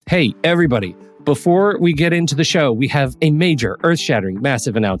Hey, everybody. Before we get into the show, we have a major, earth-shattering,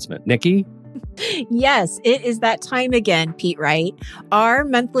 massive announcement. Nikki? Yes, it is that time again, Pete Wright. Our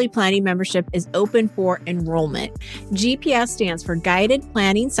monthly planning membership is open for enrollment. GPS stands for Guided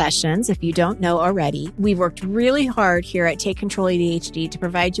Planning Sessions, if you don't know already. We've worked really hard here at Take Control ADHD to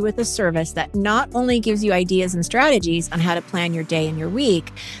provide you with a service that not only gives you ideas and strategies on how to plan your day and your week,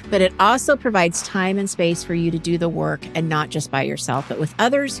 but it also provides time and space for you to do the work, and not just by yourself, but with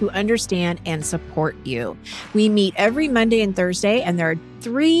others who understand and support you. We meet every Monday and Thursday, and there are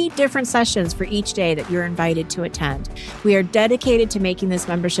 3 different sessions for each day that you're invited to attend. We are dedicated to making this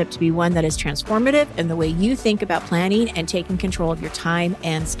membership to be one that is transformative in the way you think about planning and taking control of your time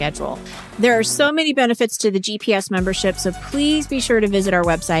and schedule. There are so many benefits to the GPS membership, so please be sure to visit our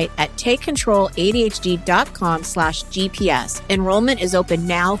website at takecontroladhd.com/GPS. Enrollment is open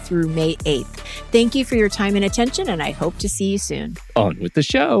now through May 8th. Thank you for your time and attention, and I hope to see you soon. On with the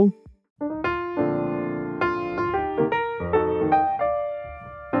show.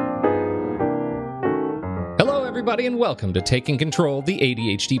 Everybody, and welcome to Taking Control, the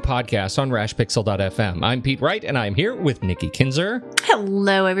ADHD podcast on rashpixel.fm. I'm Pete Wright, and I'm here with Nikki Kinzer.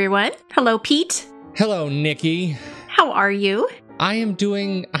 Hello, everyone. Hello, Pete. Hello, Nikki. How are you? I'm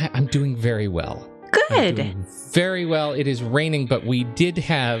doing very well. Good. Very well. It is raining, but we did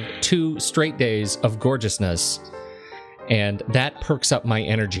have 2 straight days of gorgeousn's, and that perks up my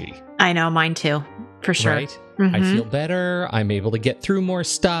energy. I know, mine too, for sure. Right? Mm-hmm. I feel better. I'm able to get through more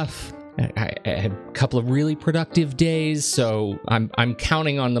stuff. I had a couple of really productive days, so I'm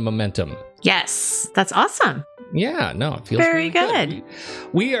counting on the momentum. Yes, that's awesome. Yeah, no, it feels very really good.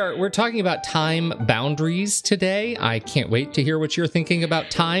 We're talking about time boundaries today. I can't wait to hear what you're thinking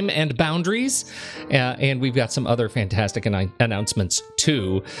about time and boundaries. And we've got some other fantastic announcements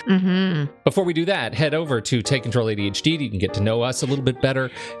too. Mm-hmm. Before we do that, head over to Take Control ADHD. You can get to know us a little bit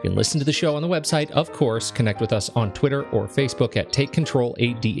better. You can listen to the show on the website, of course. Connect with us on Twitter or Facebook at Take Control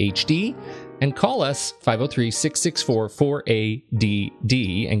ADHD. And call us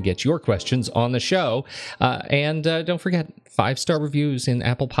 503-664-4ADD and get your questions on the show. And don't forget, 5-star reviews in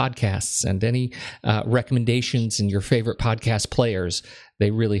Apple Podcasts and any recommendations in your favorite podcast players. They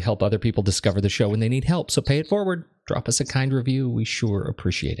really help other people discover the show when they need help. So pay it forward. Drop us a kind review. We sure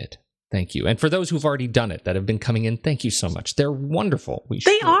appreciate it. Thank you. And for those who've already done it, that have been coming in, thank you so much. They're wonderful.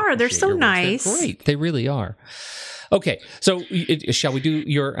 They're so nice. They're great. They really are. Okay, so shall we do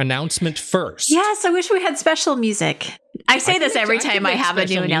your announcement first? Yes, I wish we had special music. I say this every time I have a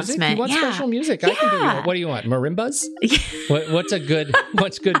new announcement. You want special music? I can do. What do you want? Marimbas? What's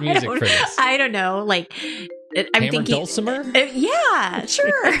good music for this? I don't know. Like, I'm thinking dulcimer? Yeah,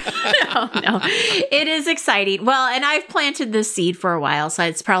 sure. No. It is exciting. Well, and I've planted this seed for a while, so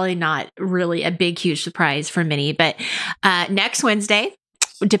it's probably not really a big, huge surprise for many. But next Wednesday,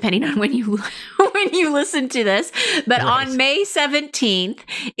 depending on when you listen to this, but right. On May 17th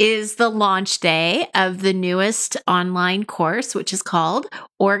is the launch day of the newest online course, which is called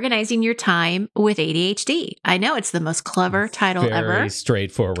Organizing Your Time with ADHD. I know it's the most clever title ever. Very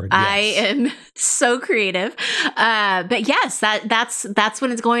straightforward. Yes. I am so creative. But yes, that's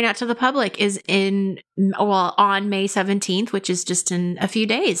when it's going out to the public is on May 17th, which is just in a few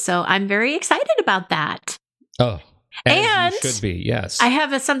days. So I'm very excited about that. Oh, and you should be, yes. I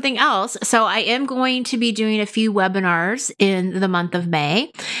have something else. So I am going to be doing a few webinars in the month of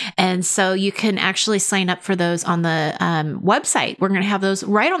May. And so you can actually sign up for those on the website. We're going to have those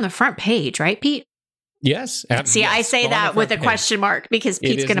right on the front page, right, Pete? Yes. See, yes, I say that with a question mark because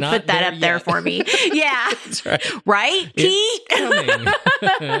Pete's going to put that up there for me. Yeah. That's right. Right, Pete?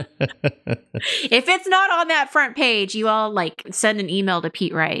 If it's not on that front page, you all send an email to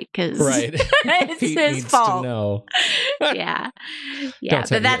Pete Wright because it's Pete his needs fault. To know. Yeah.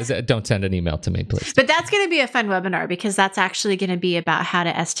 Don't send an email to me, please. But that's going to be a fun webinar because that's actually going to be about how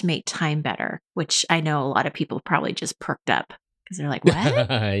to estimate time better, which I know a lot of people probably just perked up. Because they're like, what?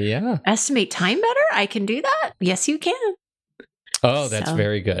 Yeah. Estimate time better? I can do that? Yes, you can. Oh, that's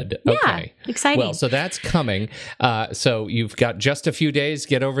very good. Yeah, okay. Exciting. Well, so that's coming. So you've got just a few days.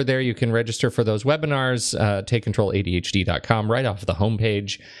 Get over there. You can register for those webinars. TakeControlADHD.com right off the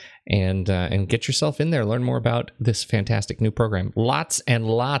homepage. And get yourself in there. Learn more about this fantastic new program. Lots and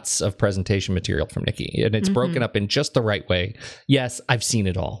lots of presentation material from Nikki. And it's broken up in just the right way. Yes, I've seen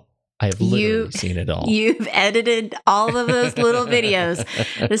it all. I have literally seen it all. You've edited all of those little videos.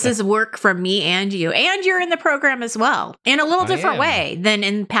 This is work from me and you. And you're in the program as well, in a little different way than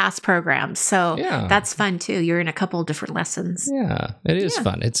in past programs. So that's fun too. You're in a couple of different lessons. Yeah, it is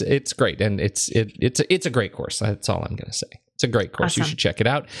fun. It's great. And it's a great course. That's all I'm going to say. It's a great course. Awesome. You should check it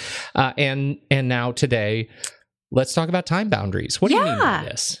out. And now today, let's talk about time boundaries. What do you mean by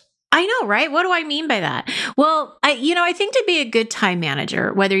this? I know, right? What do I mean by that? Well, I think to be a good time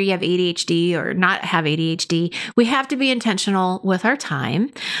manager, whether you have ADHD or not have ADHD, we have to be intentional with our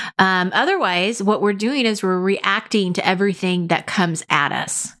time. Otherwise, what we're doing is we're reacting to everything that comes at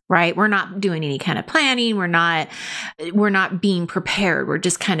us, right? We're not doing any kind of planning. We're not being prepared. We're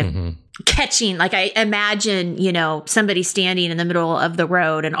just kind of catching, like I imagine, somebody standing in the middle of the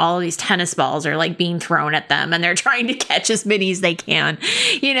road and all of these tennis balls are like being thrown at them and they're trying to catch as many as they can.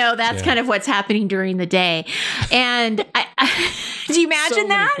 That's kind of what's happening during the day. And do you imagine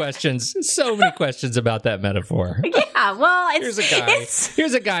that? So many questions about that metaphor. Yeah. Well, here's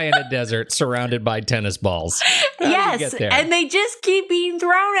a guy in a desert surrounded by tennis balls. How did he get there? And they just keep being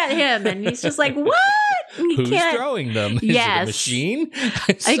thrown at him. And he's just like, what? Who's throwing them? Is it a machine?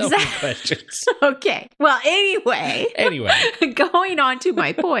 Exactly. Questions. Okay. Well, anyway, going on to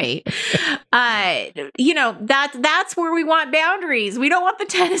my point, that's where we want boundaries. We don't want the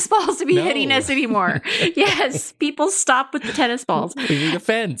tennis balls to be hitting us anymore. Yes. People stop with the tennis balls. We need a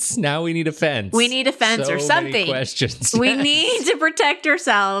fence. Now we need a fence. We need a fence or something. Many questions. We need to protect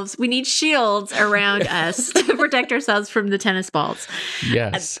ourselves. We need shields around us to protect ourselves from the tennis balls.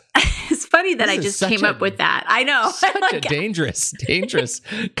 Yes. It's funny that I just came up with that. I know. Such a dangerous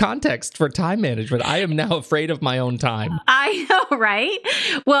context for time management. I am now afraid of my own time. I know, right?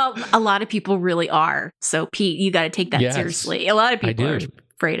 Well, a lot of people really are. So, Pete, you got to take that seriously. A lot of people are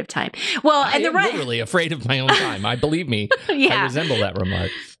afraid of time. Well, and I'm literally afraid of my own time. Believe me, I resemble that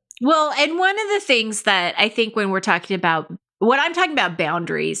remark. Well, and one of the things that I think when we're talking about what I'm talking about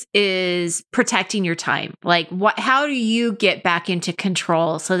boundaries is protecting your time. Like how do you get back into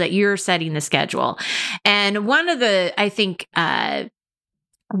control so that you're setting the schedule? And one of the, I think,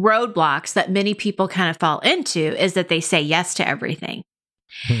 roadblocks that many people kind of fall into is that they say yes to everything.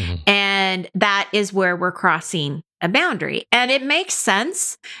 And that is where we're crossing a boundary. And it makes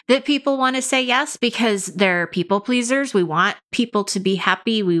sense that people want to say yes because they're people pleasers. We want people to be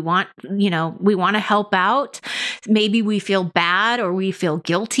happy. We want to help out. Maybe we feel bad or we feel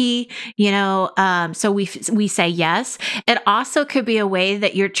guilty, so we say yes. It also could be a way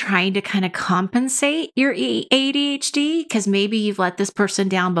that you're trying to kind of compensate your ADHD because maybe you've let this person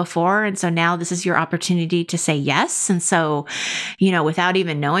down before. And so now this is your opportunity to say yes. And so, without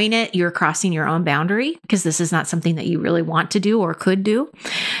even knowing it, you're crossing your own boundary because this is not something that you really want to do or could do.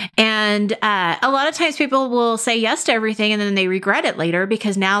 And a lot of times people will say yes to everything and then they regret it later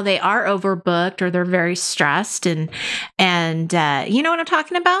because now they are overbooked or they're very stressed. And you know what I'm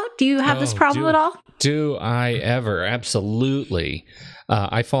talking about? Do you have this problem at all? Do I ever? Absolutely.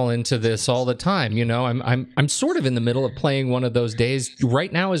 I fall into this all the time. I'm sort of in the middle of playing one of those days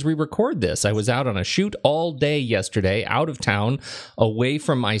right now as we record this. I was out on a shoot all day yesterday, out of town, away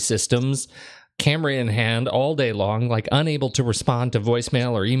from my systems, camera in hand all day long, like unable to respond to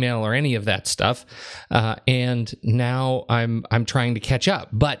voicemail or email or any of that stuff. And now I'm trying to catch up.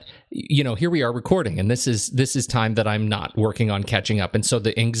 But here we are recording, and this is time that I'm not working on catching up. And so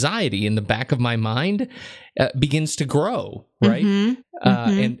the anxiety in the back of my mind begins to grow, right?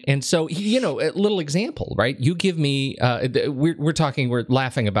 And so, a little example, right? You give me, we're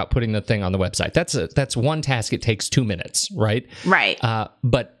laughing about putting the thing on the website. That's one task. It takes 2 minutes, right? Right.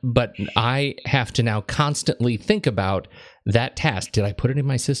 But I have to now constantly think about that task. Did I put it in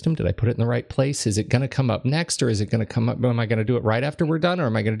my system? Did I put it in the right place? Is it going to come up next, or is it going to come up? Am I going to do it right after we're done, or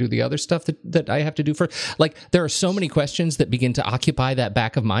am I going to do the other stuff that I have to do first? Like, there are so many questions that begin to occupy that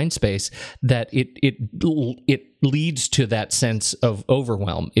back of mind space that it leads to that sense of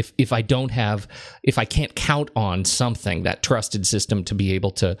overwhelm. If I can't count on something, that trusted system to be able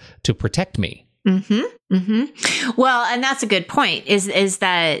to protect me. Well, and that's a good point is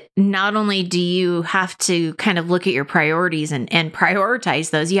that not only do you have to kind of look at your priorities and prioritize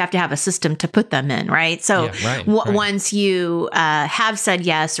those, you have to have a system to put them in, right? So once you have said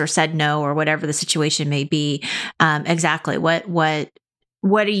yes or said no or whatever the situation may be, exactly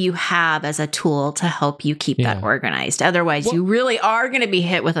what do you have as a tool to help you keep that organized? Otherwise, you really are going to be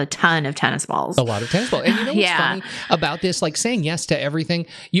hit with a ton of tennis balls. A lot of tennis balls. And you know what's funny about this? Like saying yes to everything,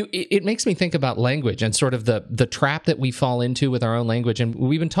 it makes me think about language and sort of the trap that we fall into with our own language. And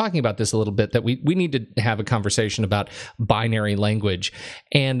we've been talking about this a little bit, that we need to have a conversation about binary language.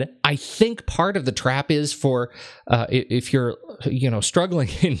 And I think part of the trap is for if you're struggling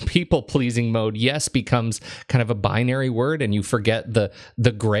in people pleasing mode, yes becomes kind of a binary word, and you forget the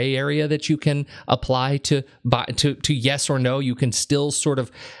gray area that you can apply to yes or no. You can still sort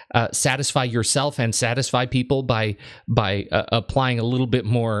of satisfy yourself and satisfy people by applying a little bit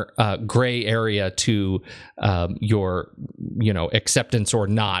more gray area to your acceptance or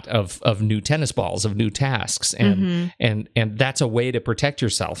not of new tennis balls, of new tasks, and that's a way to protect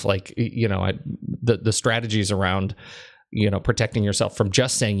yourself. Like the strategies around protecting yourself from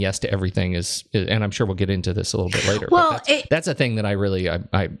just saying yes to everything is, and I'm sure we'll get into this a little bit later. Well, but that's a thing that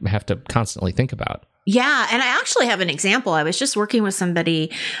I have to constantly think about. Yeah. And I actually have an example. I was just working with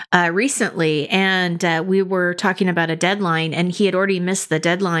somebody recently, and we were talking about a deadline, and he had already missed the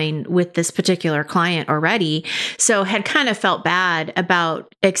deadline with this particular client already. So had kind of felt bad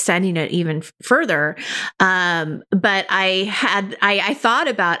about extending it even further. But I thought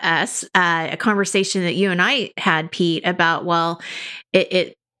about us, a conversation that you and I had, Pete, about, well,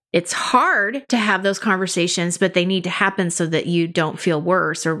 it's hard to have those conversations, but they need to happen so that you don't feel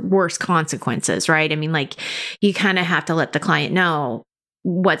worse or worse consequences, right? I mean, like, you kind of have to let the client know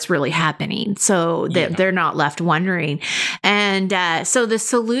what's really happening so that they're not left wondering. And so the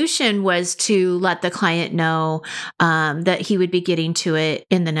solution was to let the client know that he would be getting to it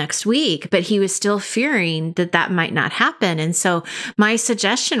in the next week, but he was still fearing that might not happen. And so my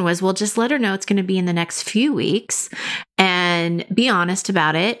suggestion was, well, just let her know it's going to be in the next few weeks and be honest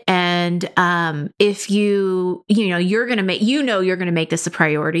about it. And if you're going to make this a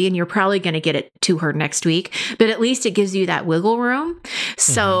priority, and you're probably going to get it to her next week, but at least it gives you that wiggle room.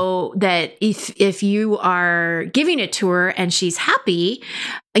 So that if you are giving it to her and she's happy,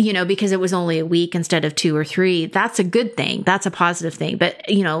 because it was only a week instead of 2 or 3, that's a good thing. That's a positive thing. But,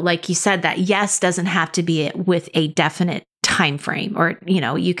 like you said, that yes doesn't have to be with a definite time frame, or,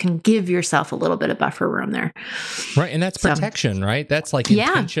 you can give yourself a little bit of buffer room there. Right. And that's protection, right? That's like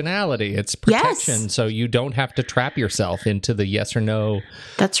intentionality. It's protection. Yes. So you don't have to trap yourself into the yes or no.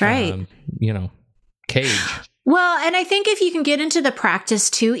 That's right. Cage. Well, and I think if you can get into the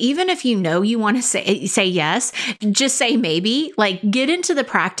practice too, even if you want to say yes, just say maybe. Like, get into the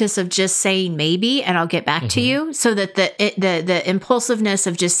practice of just saying maybe, and I'll get back to you, so that the impulsiveness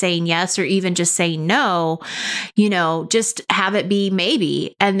of just saying yes or even just saying no, just have it be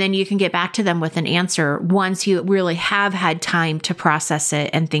maybe, and then you can get back to them with an answer once you really have had time to process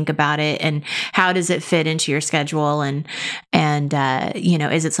it and think about it, and how does it fit into your schedule, and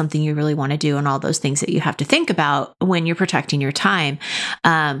is it something you really want to do, and all those things that you have to think about when you're protecting your time.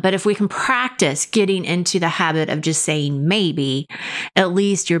 But if we can practice getting into the habit of just saying maybe, at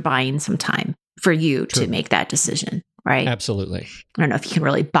least you're buying some time for you to make that decision, right? Absolutely. I don't know if you can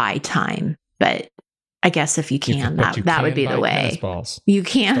really buy time, but I guess if you can, that would be the way. Tennis balls. You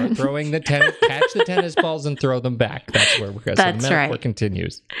can. Start throwing catch the tennis balls and throw them back. That's where we're going. So the metaphor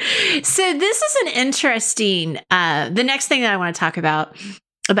continues. So this is an interesting, the next thing that I want to talk about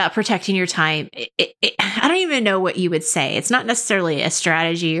protecting your time. I don't even know what you would say. It's not necessarily a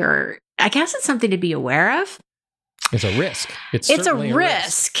strategy, or I guess it's something to be aware of. It's a risk. It's a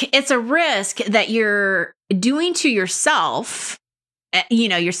risk. It's a risk that you're doing to yourself.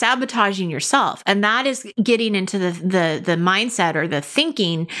 You're sabotaging yourself. And that is getting into the mindset or the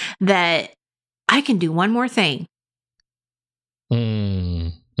thinking that I can do one more thing.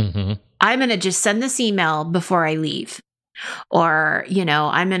 Mm-hmm. I'm going to just send this email before I leave. Or,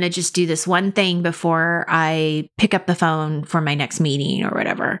 I'm going to just do this one thing before I pick up the phone for my next meeting or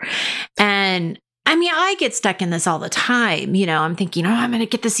whatever. And I mean, I get stuck in this all the time. I'm thinking, I'm going to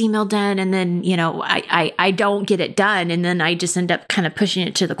get this email done. And then, I don't get it done. And then I just end up kind of pushing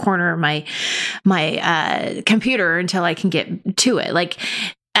it to the corner of my computer until I can get to it. Like,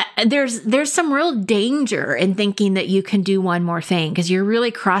 there's some real danger in thinking that you can do one more thing, because you're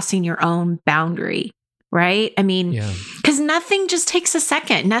really crossing your own boundary. Right? I mean, because nothing just takes a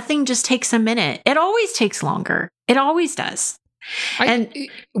second. Nothing just takes a minute. It always takes longer. It always does. And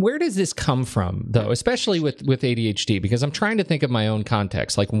where does this come from, though, especially with ADHD? Because I'm trying to think of my own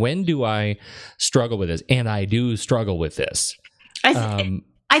context. Like, when do I struggle with this? And I do struggle with this. I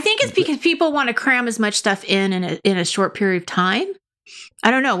think it's because people want to cram as much stuff in a short period of time.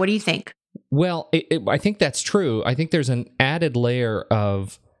 I don't know. What do you think? Well, I think that's true. I think there's an added layer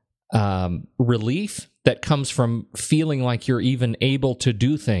of relief that comes from feeling like you're even able to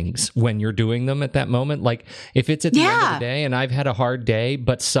do things when you're doing them at that moment. Like if it's at the end of the day and I've had a hard day,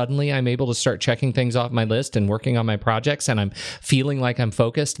 but suddenly I'm able to start checking things off my list and working on my projects and I'm feeling like I'm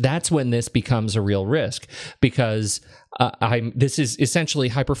focused, that's when this becomes a real risk, because this is essentially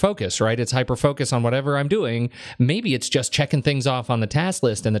hyperfocus, right? It's hyperfocus on whatever I'm doing. Maybe it's just checking things off on the task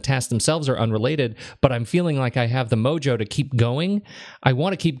list and the tasks themselves are unrelated, but I'm feeling like I have the mojo to keep going. I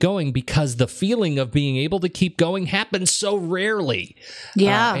want to keep going because the feeling of being able to keep going happens so rarely.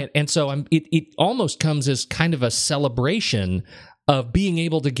 Yeah. And so it almost comes as kind of a celebration of being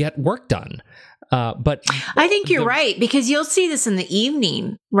able to get work done. But I think you're right, because you'll see this in the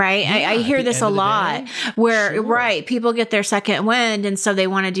evening, right? Yeah, I hear this a lot where, right, people get their second wind. And so they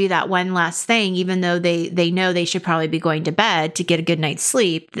want to do that one last thing, even though they know they should probably be going to bed to get a good night's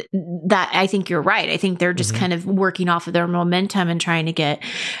sleep. That I think you're right. I think they're just kind of working off of their momentum and trying to get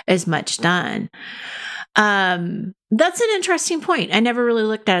as much done. That's an interesting point. I never really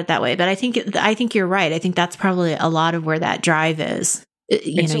looked at it that way, but I think you're right. I think that's probably a lot of where that drive is.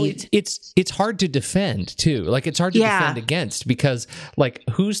 It's hard to defend too. Like it's hard to defend against, because like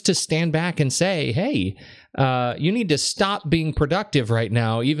who's to stand back and say, hey, you need to stop being productive right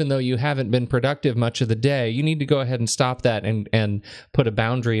now, even though you haven't been productive much of the day. You need to go ahead and stop that and put a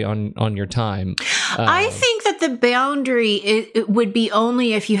boundary on your time. I think that the boundary it would be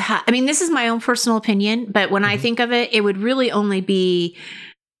only if you have, I mean, this is my own personal opinion, but when I think of it, it would really only be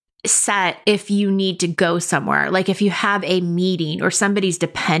set if you need to go somewhere, like if you have a meeting or somebody's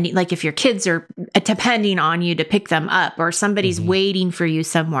depending, like if your kids are depending on you to pick them up or somebody's waiting for you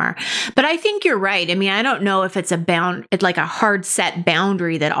somewhere. But I think you're right. I mean, I don't know if it's like a hard set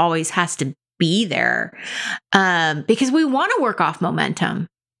boundary that always has to be there, because we want to work off momentum.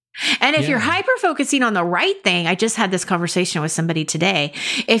 And if you're hyper focusing on the right thing, I just had this conversation with somebody today.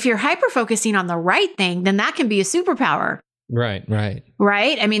 If you're hyper focusing on the right thing, then that can be a superpower. Right.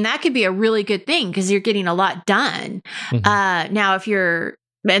 I mean, that could be a really good thing because you're getting a lot done. Now, if you're,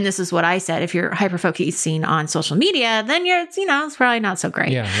 and this is what I said, if you're hyper focusing on social media, then it's probably not so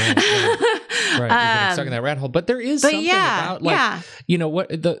great. Yeah, right. You're getting stuck in that rat hole. But there is something about what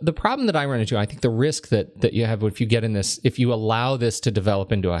the problem that I run into, I think the risk that you have if you get in this, if you allow this to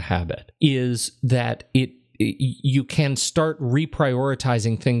develop into a habit, is that you can start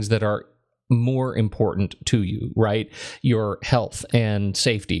reprioritizing things that are more important to you, right? Your health and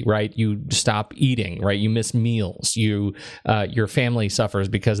safety, right? You stop eating, right? You miss meals. Your family suffers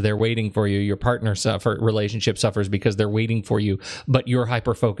because they're waiting for you. Your relationship suffers because they're waiting for you, but you're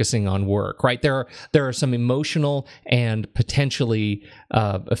hyper focusing on work, right? There are some emotional and potentially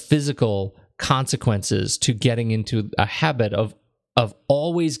physical consequences to getting into a habit of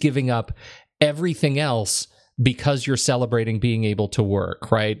always giving up everything else because you're celebrating being able to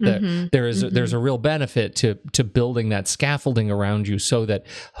work, right? There's a real benefit to building that scaffolding around you so that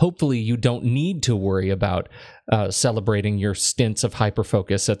hopefully you don't need to worry about celebrating your stints of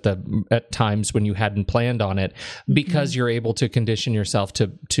hyperfocus at times when you hadn't planned on it, because you're able to condition yourself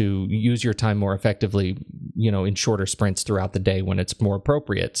to use your time more effectively, in shorter sprints throughout the day when it's more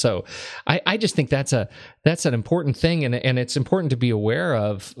appropriate. So I just think that's an important thing, and it's important to be aware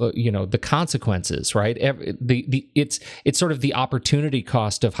of the consequences, right? It's sort of the opportunity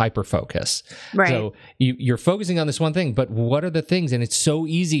cost of hyperfocus. Right. So you're focusing on this one thing, but what are the things? And it's so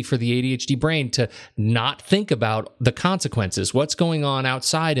easy for the ADHD brain to not think about the consequences. What's going on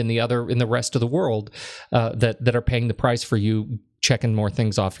outside in the rest of the world that are paying the price for you checking more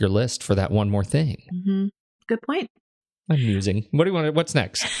things off your list for that one more thing. Good point. I'm musing. What's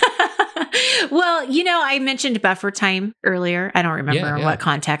next? Well, I mentioned buffer time earlier. I don't remember in what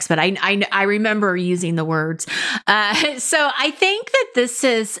context, but I remember using the words. So I think that this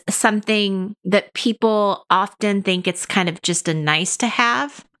is something that people often think it's kind of just a nice to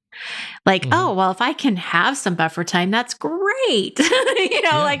have. Like, oh, well, if I can have some buffer time, that's great.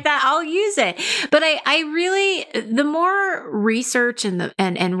 Like that, I'll use it. But I really, the more research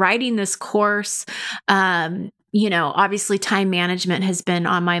and writing this course, obviously time management has been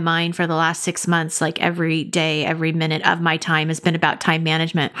on my mind for the last 6 months. Like every day, every minute of my time has been about time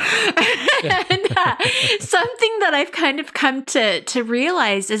management. And something that I've kind of come to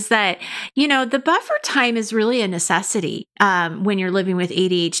realize is that, the buffer time is really a necessity when you're living with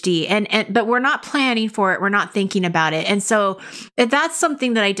ADHD, but we're not planning for it. We're not thinking about it. And so that's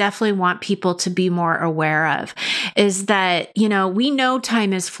something that I definitely want people to be more aware of, is that, we know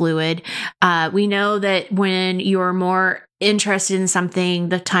time is fluid. We know that when you're more interested in something,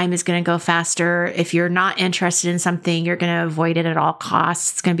 the time is going to go faster. If you're not interested in something, you're going to avoid it at all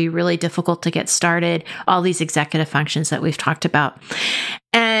costs. It's going to be really difficult to get started. All these executive functions that we've talked about.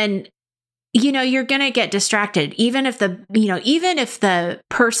 And you're going to get distracted. Even if the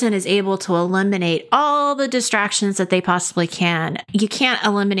person is able to eliminate all the distractions that they possibly can, you can't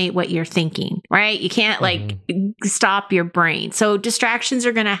eliminate what you're thinking, right? You can't stop your brain. So distractions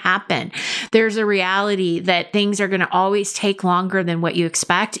are going to happen. There's a reality that things are going to always take longer than what you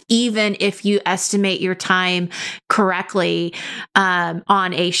expect, even if you estimate your time correctly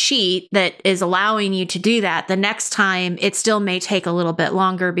on a sheet that is allowing you to do that. The next time, it still may take a little bit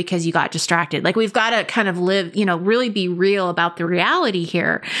longer because you got distracted. Like, we've got to kind of live, really be real about the reality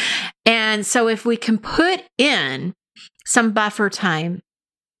here. And so if we can put in some buffer time,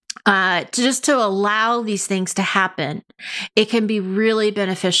 to allow these things to happen, it can be really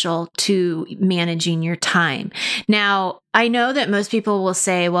beneficial to managing your time. Now, I know that most people will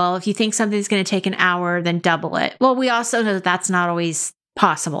say, well, if you think something's going to take an hour, then double it. Well, we also know that that's not always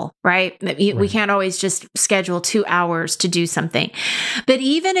possible, right? We can't always just schedule 2 hours to do something. But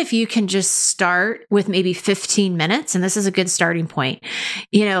even if you can just start with maybe 15 minutes, and this is a good starting point,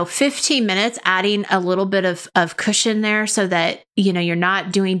 15 minutes, adding a little bit of cushion there so that, you're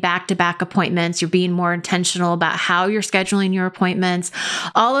not doing back-to-back appointments. You're being more intentional about how you're scheduling your appointments.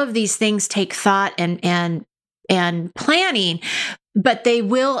 All of these things take thought and planning, but they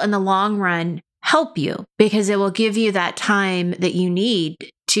will, in the long run, help you because it will give you that time that you need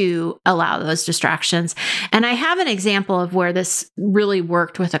to allow those distractions. And I have an example of where this really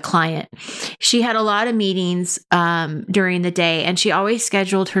worked with a client. She had a lot of meetings during the day, and she always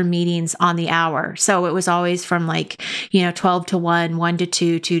scheduled her meetings on the hour. So it was always from 12 to 1, 1 to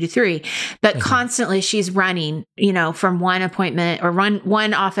 2, 2 to 3. But constantly she's running, from one appointment or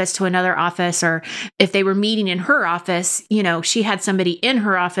one office to another office. Or if they were meeting in her office, she had somebody in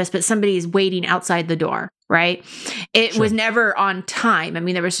her office, but somebody is waiting outside the door. Right? It was never on time. I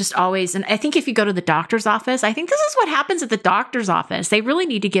mean, there was just always, and I think if you go to the doctor's office, I think this is what happens at the doctor's office. They really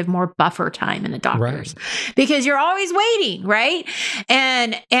need to give more buffer time in the doctor's because you're always waiting. Right.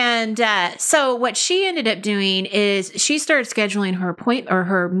 And so what she ended up doing is she started scheduling her appointment or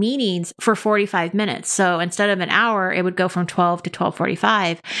her meetings for 45 minutes. So instead of an hour, it would go from 12 to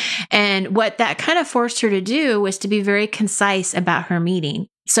 12:45. And what that kind of forced her to do was to be very concise about her meeting.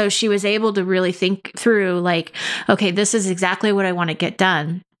 So she was able to really think through okay, this is exactly what I want to get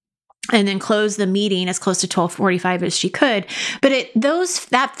done. And then close the meeting as close to 12:45 as she could. But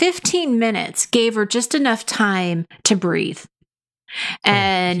that 15 minutes gave her just enough time to breathe.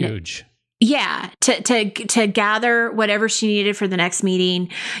 And huge. Yeah, to gather whatever she needed for the next meeting,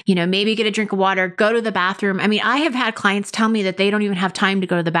 maybe get a drink of water, go to the bathroom. I mean, I have had clients tell me that they don't even have time to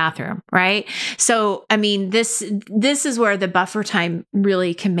go to the bathroom, right? So, I mean, this is where the buffer time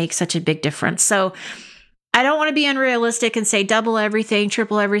really can make such a big difference. So I don't want to be unrealistic and say double everything,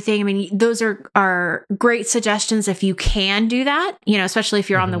 triple everything. I mean, those are great suggestions if you can do that, especially if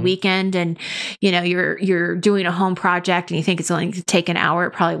you're on the weekend and, you're doing a home project and you think it's going to take an hour.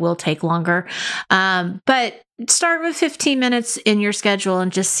 It probably will take longer. But start with 15 minutes in your schedule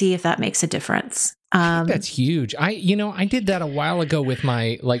and just see if that makes a difference. I think that's huge. I did that a while ago with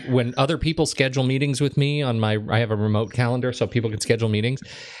my, when other people schedule meetings with me I have a remote calendar so people can schedule meetings.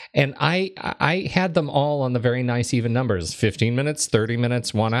 And I had them all on the very nice even numbers, 15 minutes, 30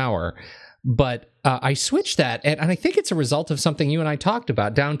 minutes, 1 hour. But I switched that, and I think it's a result of something you and I talked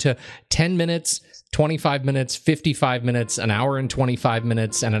about, down to 10 minutes, 25 minutes, 55 minutes, an hour and 25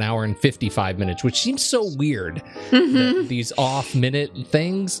 minutes, and an hour and 55 minutes, which seems so weird, these off-minute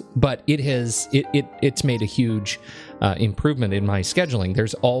things, but it's made a huge improvement in my scheduling.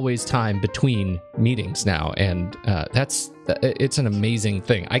 There's always time between meetings now, and it's an amazing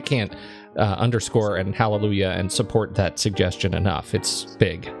thing. I can't underscore and hallelujah and support that suggestion enough. It's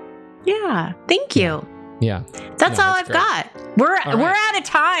big. Yeah, thank you. Yeah. That's all I've got. We're out of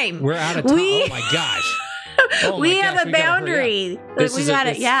time. We're out of time. Oh my gosh. We have a boundary.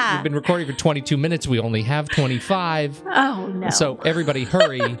 We've been recording for 22 minutes. We only have 25. Oh no. So everybody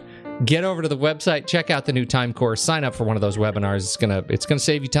hurry. Get over to the website, check out the new time course, sign up for one of those webinars. It's gonna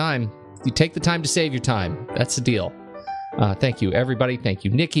save you time. You take the time to save your time. That's the deal. Thank you, everybody. Thank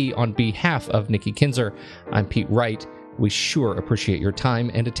you, Nikki. On behalf of Nikki Kinzer, I'm Pete Wright. We sure appreciate your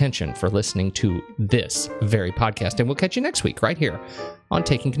time and attention for listening to this very podcast. And we'll catch you next week right here on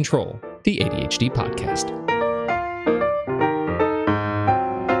Taking Control, the ADHD podcast.